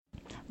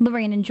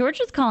Lorraine in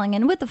Georgia's calling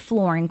in with a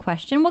flooring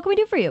question. What can we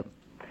do for you?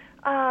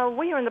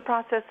 We are in the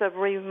process of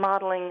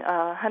remodeling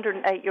a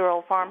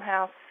 108-year-old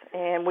farmhouse,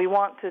 and we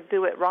want to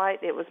do it right.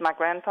 It was my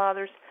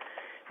grandfather's.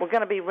 We're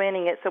going to be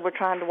renting it, so we're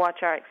trying to watch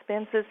our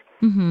expenses.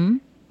 Mm-hmm.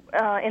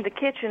 In the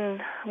kitchen,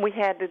 we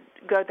had to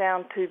go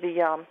down to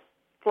the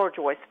floor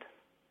joist,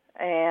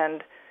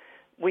 and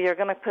we are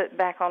going to put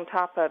back on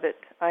top of it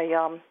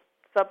a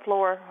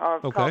subfloor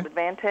called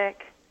Advantech.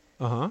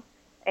 Uh-huh.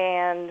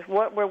 And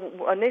what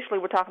we're initially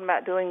talking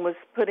about doing was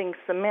putting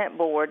cement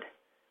board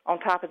on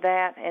top of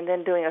that, and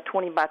then doing a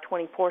 20 by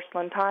 20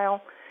 porcelain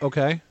tile.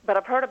 Okay. But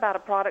I've heard about a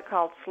product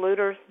called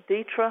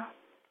Schluter-DITRA,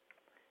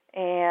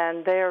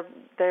 and they're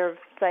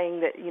saying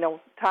that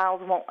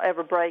tiles won't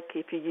ever break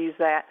if you use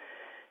that.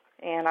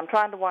 And I'm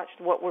trying to watch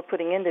what we're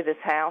putting into this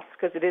house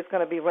because it is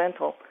going to be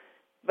rental.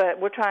 But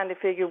we're trying to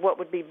figure what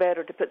would be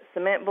better, to put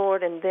cement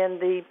board and then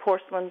the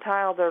porcelain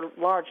tile, the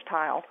large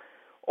tile,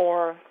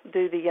 or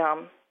do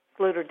the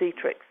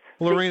Schluter-DITRA.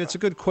 Well, Lorraine, it's a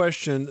good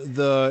question.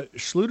 The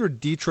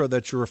Schluter-DITRA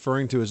that you're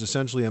referring to is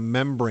essentially a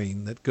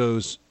membrane that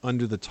goes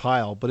under the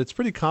tile, but it's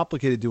pretty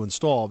complicated to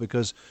install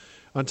because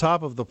on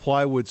top of the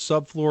plywood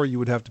subfloor, you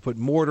would have to put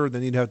mortar,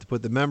 then you'd have to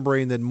put the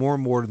membrane, then more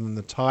mortar than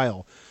the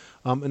tile.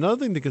 Another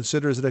thing to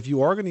consider is that if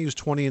you are going to use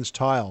 20-inch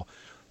tile,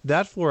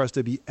 that floor has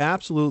to be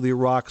absolutely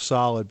rock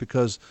solid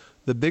because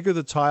the bigger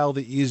the tile,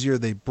 the easier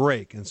they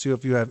break. And so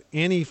if you have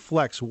any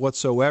flex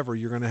whatsoever,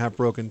 you're going to have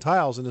broken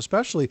tiles. And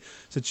especially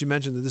since you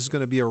mentioned that this is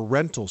going to be a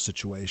rental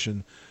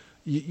situation,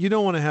 you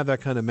don't want to have that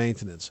kind of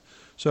maintenance.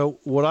 So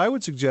what I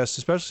would suggest,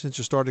 especially since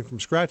you're starting from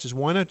scratch, is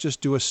why not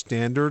just do a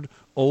standard,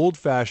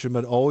 old-fashioned,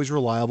 but always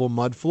reliable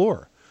mud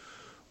floor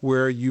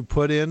where you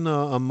put in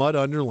a mud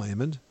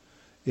underlayment.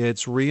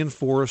 It's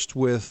reinforced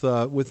with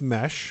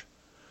mesh.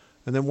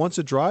 And then once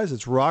it dries,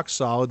 it's rock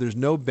solid. There's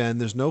no bend.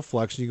 There's no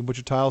flex. And you can put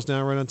your tiles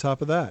down right on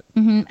top of that.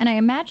 Mm-hmm. And I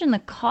imagine the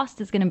cost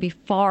is going to be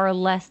far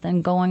less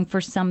than going for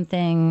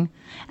something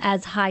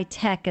as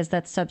high-tech as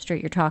that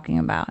substrate you're talking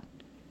about.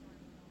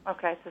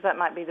 Okay, so that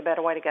might be the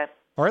better way to go.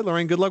 All right,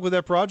 Lorraine, good luck with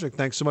that project.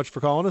 Thanks so much for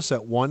calling us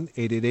at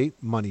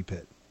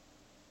 1-888-MONEY-PIT.